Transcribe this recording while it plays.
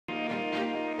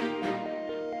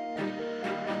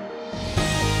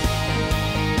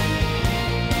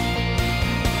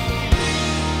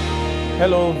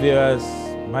Hello viewers,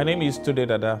 my name is Tunde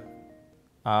Dada.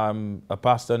 I'm a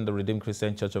pastor in the Redeemed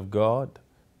Christian Church of God,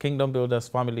 Kingdom Builders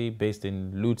family based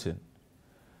in Luton.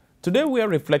 Today we are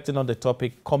reflecting on the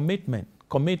topic commitment.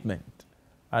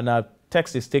 And our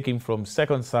text is taken from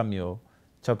 2 Samuel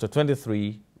chapter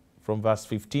 23 from verse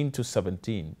 15 to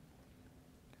 17.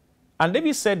 And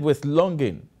David said with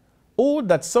longing, "Oh,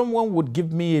 that someone would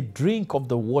give me a drink of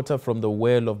the water from the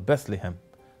well of Bethlehem,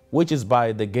 which is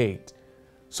by the gate."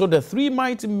 So the three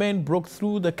mighty men broke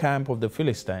through the camp of the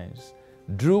Philistines,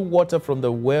 drew water from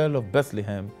the well of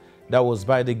Bethlehem that was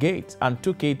by the gate, and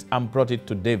took it and brought it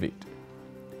to David.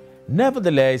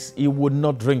 Nevertheless, he would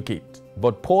not drink it,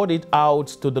 but poured it out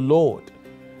to the Lord.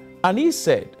 And he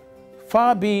said,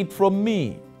 "Far be it from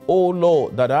me, O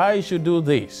Lord, that I should do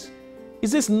this.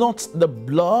 Is this not the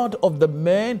blood of the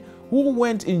men who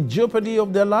went in jeopardy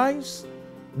of their lives?"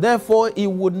 Therefore he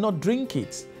would not drink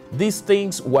it. These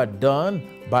things were done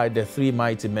by the three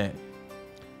mighty men.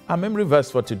 Our memory verse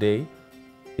for today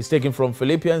is taken from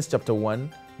Philippians chapter 1,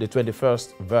 the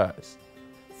 21st verse.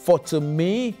 "For to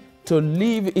me to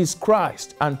live is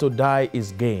Christ, and to die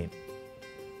is gain."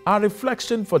 Our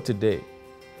reflection for today.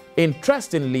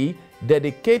 Interestingly,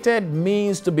 dedicated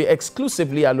means to be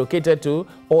exclusively allocated to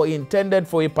or intended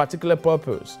for a particular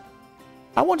purpose.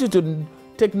 I want you to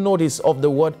take notice of the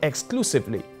word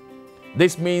exclusively.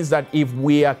 This means that if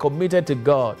we are committed to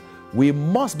God, we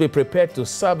must be prepared to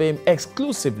serve Him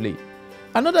exclusively.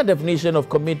 Another definition of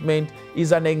commitment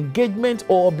is an engagement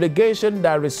or obligation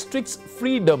that restricts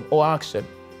freedom or action.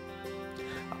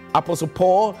 Apostle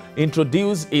Paul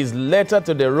introduced his letter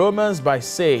to the Romans by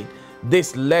saying,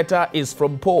 "This letter is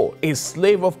from Paul, a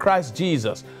slave of Christ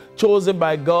Jesus, chosen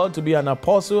by God to be an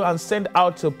apostle and sent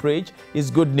out to preach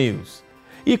His good news."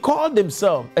 He called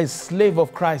himself a slave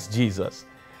of Christ Jesus.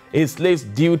 A slave's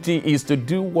duty is to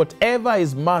do whatever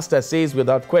his master says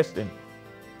without question.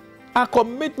 Our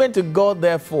commitment to God,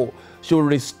 therefore, should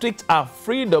restrict our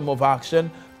freedom of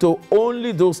action to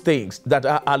only those things that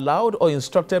are allowed or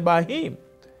instructed by Him.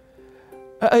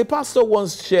 A pastor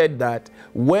once shared that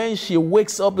when she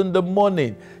wakes up in the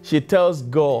morning, she tells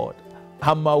God,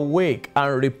 "I'm awake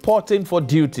and reporting for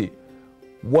duty.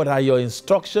 What are your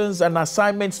instructions and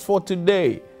assignments for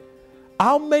today?"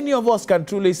 How many of us can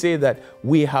truly say that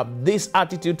we have this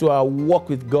attitude to our walk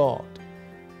with God?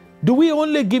 Do we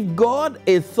only give God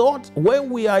a thought when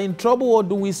we are in trouble, or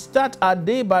do we start our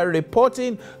day by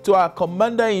reporting to our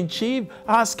commander-in-chief,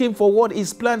 asking for what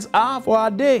his plans are for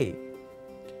our day?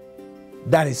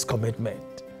 That is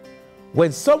commitment.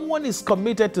 When someone is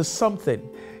committed to something,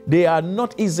 they are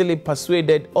not easily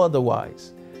persuaded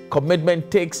otherwise.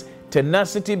 Commitment takes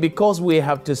tenacity because we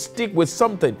have to stick with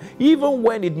something even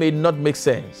when it may not make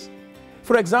sense.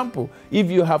 For example,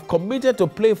 if you have committed to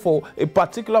play for a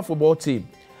particular football team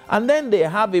and then they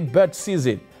have a bad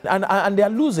season and they are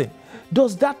losing,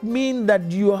 does that mean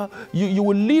that you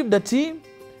will leave the team?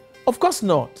 Of course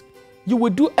not. You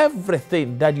will do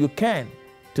everything that you can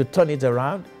to turn it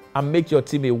around and make your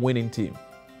team a winning team.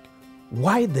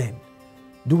 Why then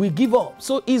do we give up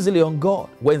so easily on God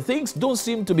when things don't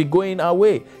seem to be going our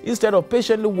way, instead of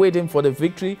patiently waiting for the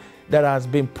victory that has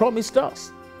been promised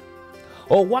us?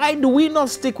 Or why do we not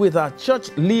stick with our church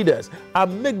leaders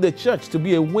and make the church to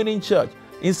be a winning church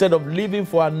instead of leaving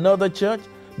for another church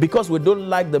because we don't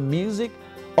like the music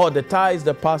or the ties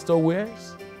the pastor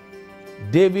wears?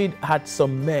 David had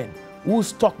some men who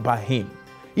stuck by him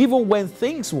even when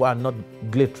things were not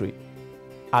glittery.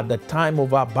 At the time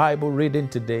of our Bible reading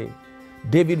today,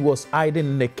 David was hiding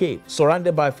in a cave,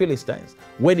 surrounded by Philistines,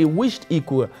 when he wished he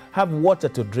could have water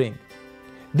to drink.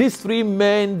 These three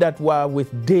men that were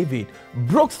with David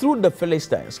broke through the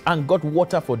Philistines and got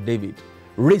water for David,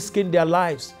 risking their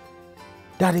lives.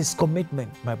 That is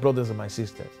commitment, my brothers and my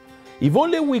sisters. If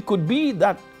only we could be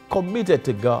that committed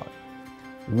to God,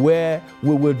 where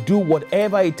we will do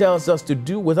whatever He tells us to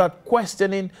do without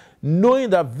questioning,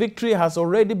 knowing that victory has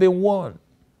already been won.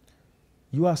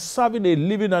 You are serving a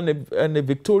living and a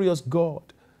victorious God.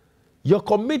 Your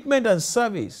commitment and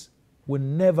service will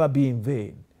never be in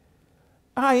vain.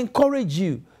 I encourage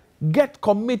you, get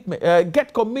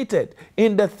committed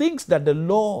in the things that the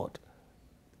Lord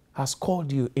has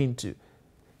called you into.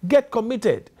 Get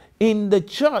committed in the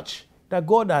church that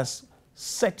God has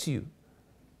set you.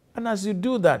 And as you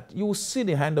do that, you will see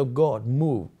the hand of God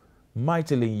move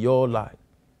mightily in your life.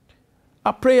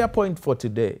 A prayer point for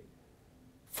today: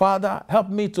 Father, help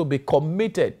me to be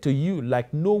committed to you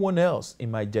like no one else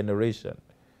in my generation.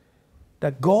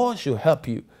 That God should help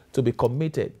you to be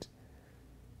committed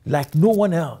like no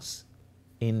one else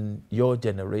in your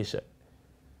generation.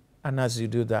 And as you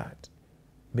do that,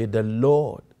 may the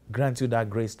Lord grant you that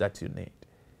grace that you need.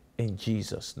 in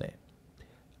Jesus' name.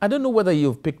 I don't know whether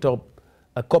you've picked up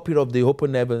a copy of the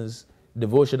Open Heavens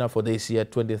Devotional for this year,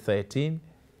 2013.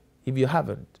 If you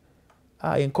haven't,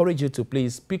 I encourage you to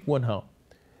please pick one up.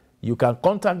 You can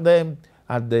contact them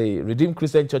at the Redeemed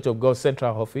Christian Church of God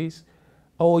Central Office,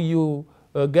 or you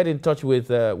get in touch with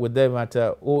them at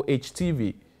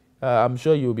OHTV. I'm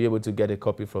sure you'll be able to get a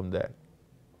copy from there.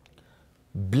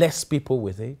 Bless people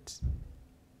with it,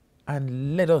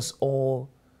 and let us all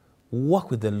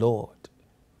walk with the Lord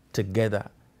together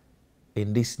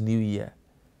in this new year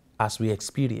as we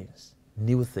experience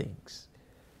new things.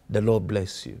 The Lord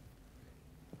bless you.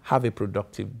 Have a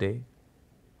productive day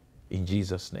in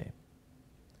Jesus' name.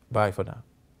 Bye for now.